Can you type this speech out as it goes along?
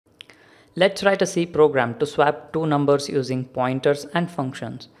Let's write a C program to swap two numbers using pointers and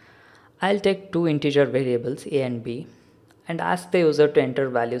functions. I'll take two integer variables a and b and ask the user to enter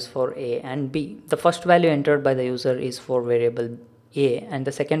values for a and b. The first value entered by the user is for variable a and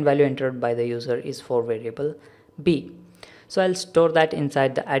the second value entered by the user is for variable b. So I'll store that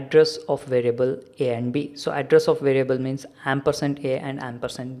inside the address of variable a and b. So address of variable means ampersand a and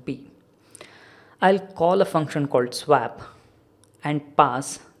ampersand b. I'll call a function called swap and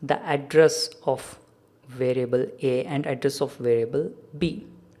pass the address of variable a and address of variable b.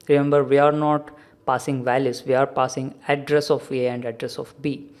 Remember, we are not passing values, we are passing address of a and address of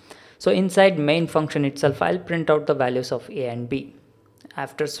b. So inside main function itself, I'll print out the values of a and b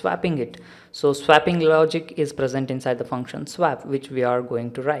after swapping it. So swapping logic is present inside the function swap, which we are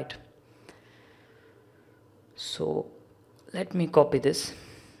going to write. So let me copy this.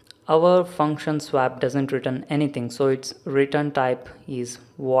 Our function swap doesn't return anything, so its return type is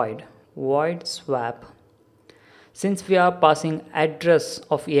void swap. Since we are passing address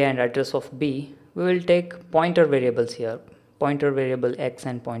of a and address of b, we will take pointer variables here, pointer variable x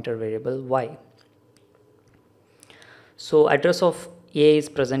and pointer variable y. So address of a is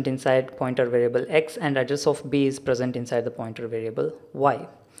present inside pointer variable x and address of b is present inside the pointer variable y.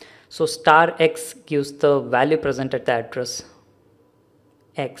 So star x gives the value present at the address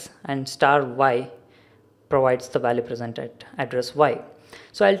x and star y provides the value present at address y.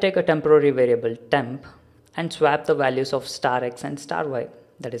 So I'll take a temporary variable temp and swap the values of star x and star y,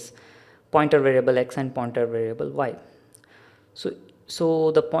 that is pointer variable x and pointer variable y.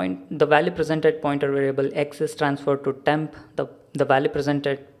 So the value presented at pointer variable x is transferred to temp, the value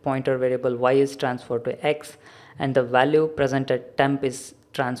presented at pointer variable y is transferred to x, and the value presented at temp is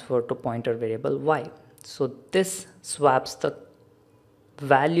transferred to pointer variable y. So this swaps the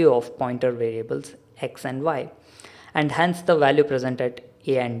value of pointer variables x and y, and hence the value present at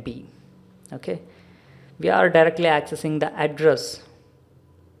a and b. Okay, we are directly accessing the address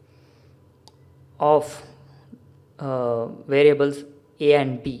of variables a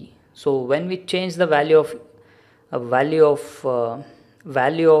and b. So when we change the value of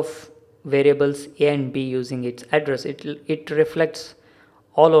variables a and b using its address, it reflects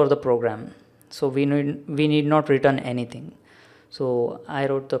all over the program. So we need not return anything. So I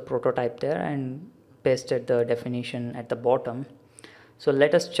wrote the prototype there and pasted the definition at the bottom. So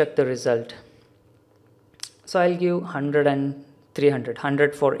let us check the result. So I'll give 100 and 300,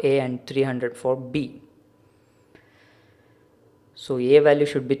 100 for a and 300 for b. So a value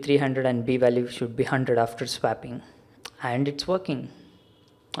should be 300 and b value should be 100 after swapping, and it's working.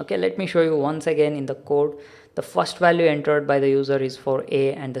 Okay, let me show you once again in the code. The first value entered by the user is for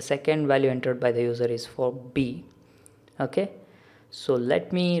a and the second value entered by the user is for b. Okay, so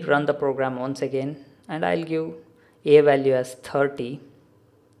let me run the program once again and I'll give a value as 30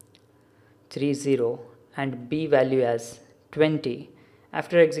 and b value as 20.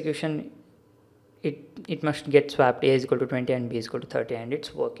 After execution, it must get swapped. A is equal to 20 and b is equal to 30, and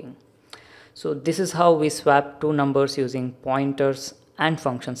it's working. So this is how we swap two numbers using pointers and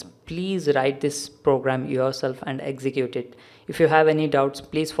functions. Please write this program yourself and execute it. If you have any doubts,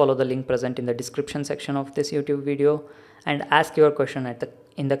 please follow the link present in the description section of this YouTube video and ask your question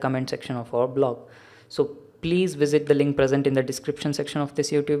in the comment section of our blog. So please visit the link present in the description section of this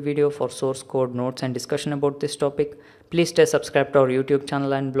YouTube video for source code, notes and discussion about this topic. Please stay subscribed to our YouTube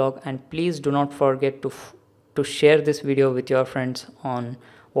channel and blog, and please do not forget to share this video with your friends on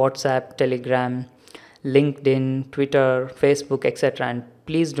WhatsApp, Telegram, LinkedIn, Twitter, Facebook, etc. And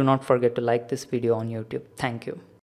please do not forget to like this video on YouTube. Thank you.